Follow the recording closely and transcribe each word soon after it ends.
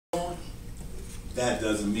that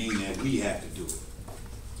doesn't mean that we have to do it.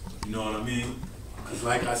 You know what I mean? Because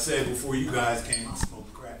like I said before you guys came, I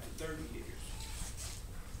smoked crack for 30 years.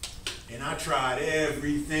 And I tried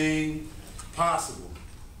everything possible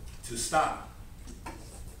to stop.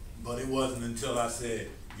 But it wasn't until I said,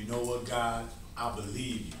 you know what, God, I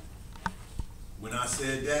believe you. When I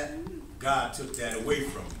said that, God took that away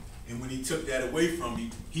from me. And when he took that away from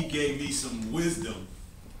me, he gave me some wisdom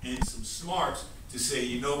and some smarts to say,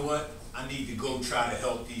 you know what, I need to go try to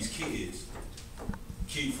help these kids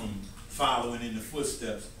keep from following in the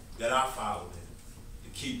footsteps that I followed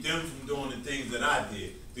in, to keep them from doing the things that I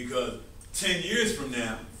did. Because 10 years from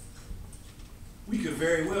now, we could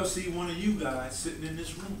very well see one of you guys sitting in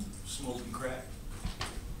this room, smoking crack,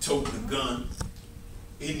 toting a gun,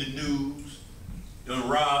 in the news, done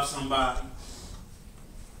robbed somebody,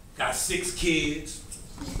 got 6 kids,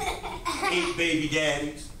 8 baby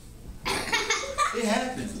daddies. It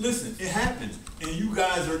happens. Listen, it happens. And you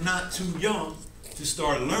guys are not too young to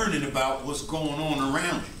start learning about what's going on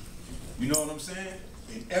around you. You know what I'm saying?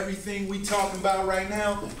 And everything we talking about right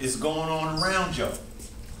now is going on around y'all.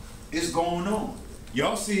 It's going on.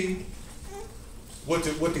 Y'all see what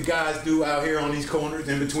the guys do out here on these corners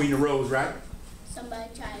in between the rows, right? Somebody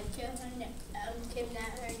tried to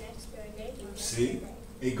kidnap her next door neighbor. See?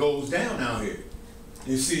 It goes down out here.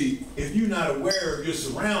 And see, if you're not aware of your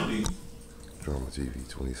surroundings, D.R.A.M.A TV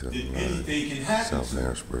 27. then anything can happen. South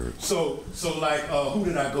Harrisburg. So like, who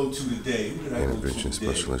did I go to today? Who did I go to Intervention today?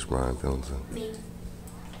 Specialist Brian Pendleton. Me.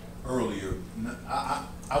 Earlier, I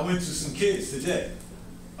went to some kids today.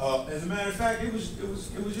 As a matter of fact, it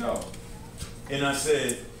was y'all. And I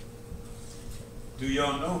said, do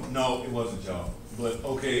y'all know? No, it wasn't y'all. But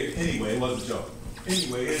okay, anyway, it wasn't y'all.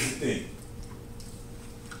 Anyway, here's the thing.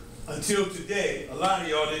 Until today, a lot of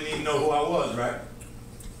y'all didn't even know who I was, right?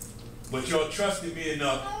 But y'all trusted me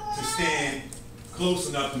enough to stand close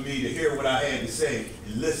enough to me to hear what I had to say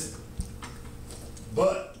and listen.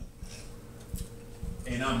 But,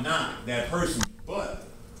 and I'm not that person, but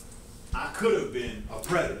I could have been a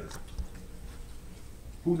predator.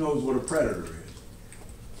 Who knows what a predator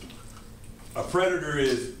is? A predator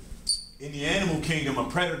is, in the animal kingdom, a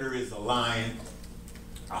predator is a lion,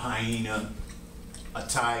 a hyena, a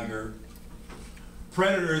tiger.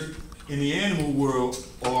 Predators in the animal world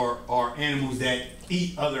are animals that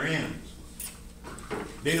eat other animals.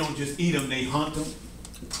 They don't just eat them, they hunt them,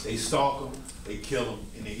 they stalk them, they kill them,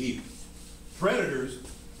 and they eat them. Predators,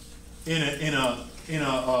 in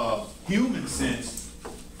a human sense,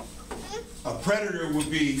 a predator would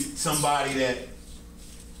be somebody that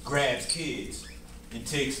grabs kids and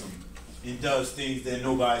takes them and does things that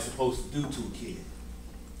nobody's supposed to do to a kid.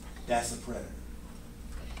 That's a predator.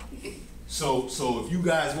 So if you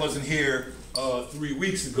guys wasn't here 3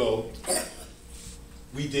 weeks ago,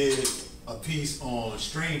 we did a piece on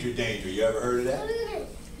stranger danger. You ever heard of that?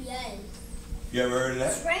 Yes. You ever heard of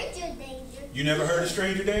that? Stranger danger. You never heard of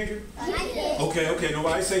stranger danger? I did. Okay,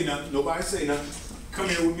 nobody say nothing. Nobody say nothing. Come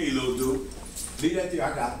here with me, little dude. Leave that there,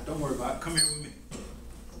 I got it. Don't worry about it. Come here with me.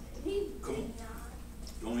 Come on.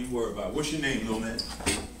 Don't even worry about it. What's your name, little man?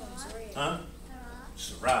 Huh?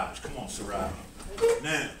 Siraj. Come on, Siraj.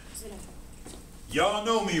 Now, y'all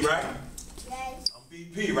know me, right? Yes. I'm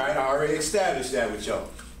BP, right? I already established that with y'all.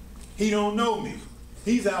 He don't know me.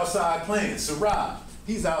 He's outside playing. Siraj.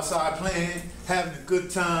 He's outside playing, having a good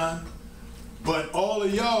time. But all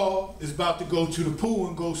of y'all is about to go to the pool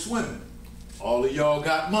and go swimming. All of y'all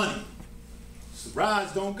got money.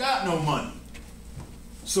 Siraj don't got no money.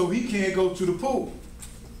 So he can't go to the pool.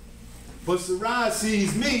 But Siraj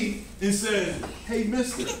sees me and says, hey,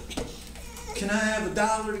 mister, can I have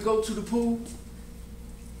 $1 to go to the pool?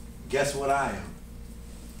 Guess what I am?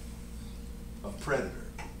 A predator.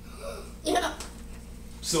 Yeah.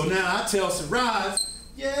 So now I tell Siraj,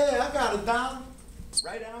 yeah, I got $1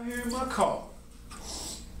 right out here in my car.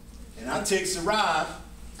 And I take Siraj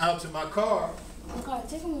out to my car. Okay,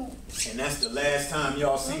 take him home. And that's the last time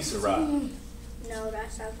y'all see Siraj. No,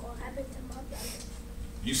 that's not going to happen to my brother.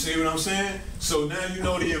 You see what I'm saying? So now you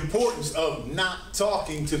know the importance of not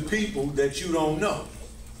talking to people that you don't know.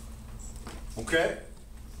 Okay?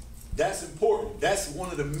 That's important. That's one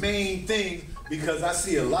of the main things, because I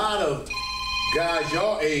see a lot of guys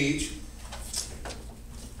your age.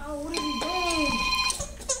 Oh, what are you doing?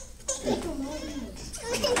 Take him home.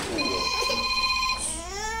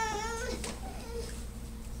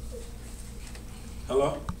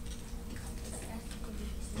 Hello?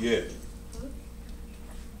 Yeah.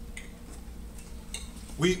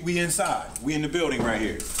 We inside. We in the building right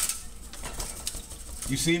here.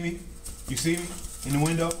 You see me? You see me in the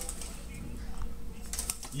window?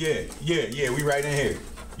 Yeah, we right in here.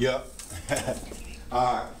 Yup.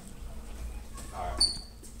 All right.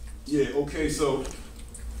 Yeah, okay, so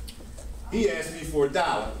he asked me for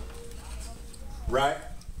 $1, right?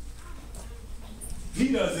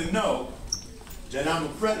 He doesn't know that I'm a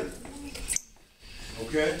predator,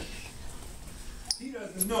 okay? He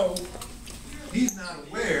doesn't know, he's not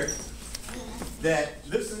aware that,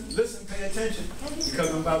 listen, pay attention,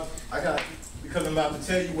 because I'm about to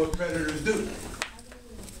tell you what predators do.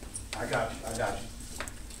 I got you.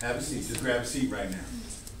 Have a seat, just grab a seat right now.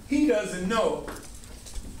 He doesn't know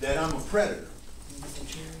that I'm a predator.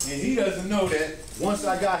 And he doesn't know that once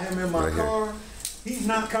I got him in my car, he's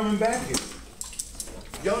not coming back here.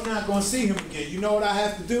 Y'all not gonna see him again. You know what I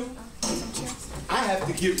have to do? I have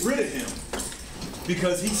to get rid of him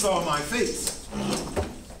because he saw my face.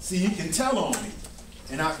 See, he can tell on me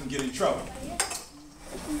and I can get in trouble.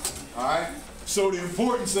 All right? So the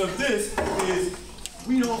importance of this is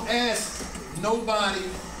we don't ask nobody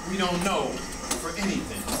we don't know for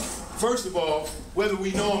anything. First of all, whether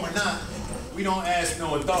we know him or not, we don't ask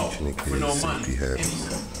no adult for no money.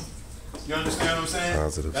 Anything. You understand what I'm saying?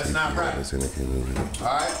 Positive. That's not right. In the community. All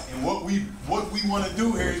right? And what we want to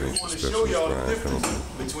do here is we want to show y'all the difference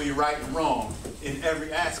between right and wrong in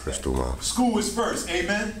every aspect. School is first.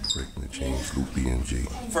 Amen? Breaking the chains, loop BNG.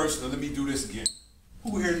 First, let me do this again.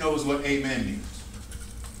 Who here knows what amen means?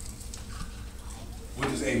 What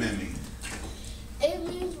does amen mean? It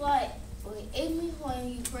means like, it means when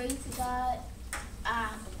you pray to God, I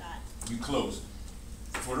forgot. You close.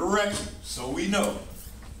 For the record, so we know,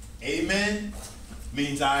 amen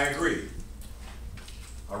means I agree.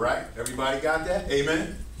 All right? Everybody got that?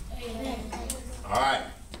 Amen? Amen. All right.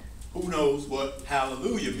 Who knows what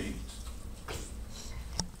hallelujah means?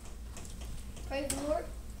 Praise the Lord.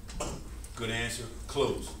 Good answer.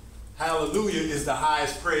 Close. Hallelujah is the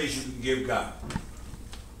highest praise you can give God.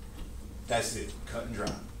 That's it. Cut and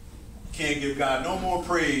dry. Can't give God no more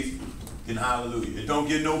praise than hallelujah. It don't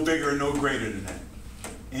get no bigger or no greater than that.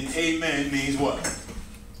 And amen means what?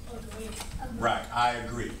 Agree. Right. I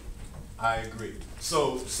agree. I agree.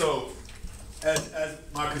 So as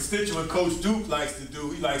my constituent Coach Duke likes to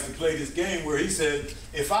do, he likes to play this game where he said,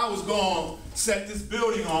 if I was going to set this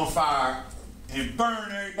building on fire and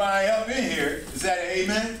burn everybody up in here, is that an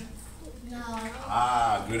amen? No.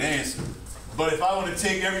 Ah, good answer. But if I want to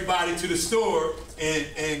take everybody to the store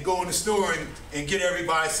and go in the store and get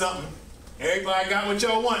everybody something, everybody got what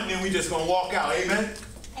y'all want, and then we just going to walk out, amen?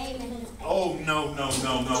 Amen. Oh, no.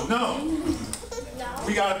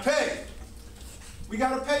 We got to pay. We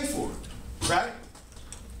got to pay for it, right?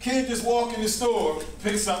 Can't just walk in the store,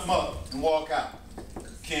 pick something up, and walk out.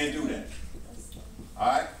 Can't do that. All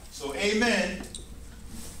right? So amen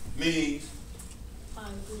means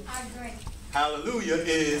I agree. hallelujah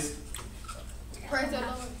is Praise the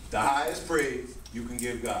Lord. the highest praise you can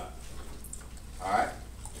give God. All right?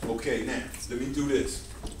 Okay, now, let me do this.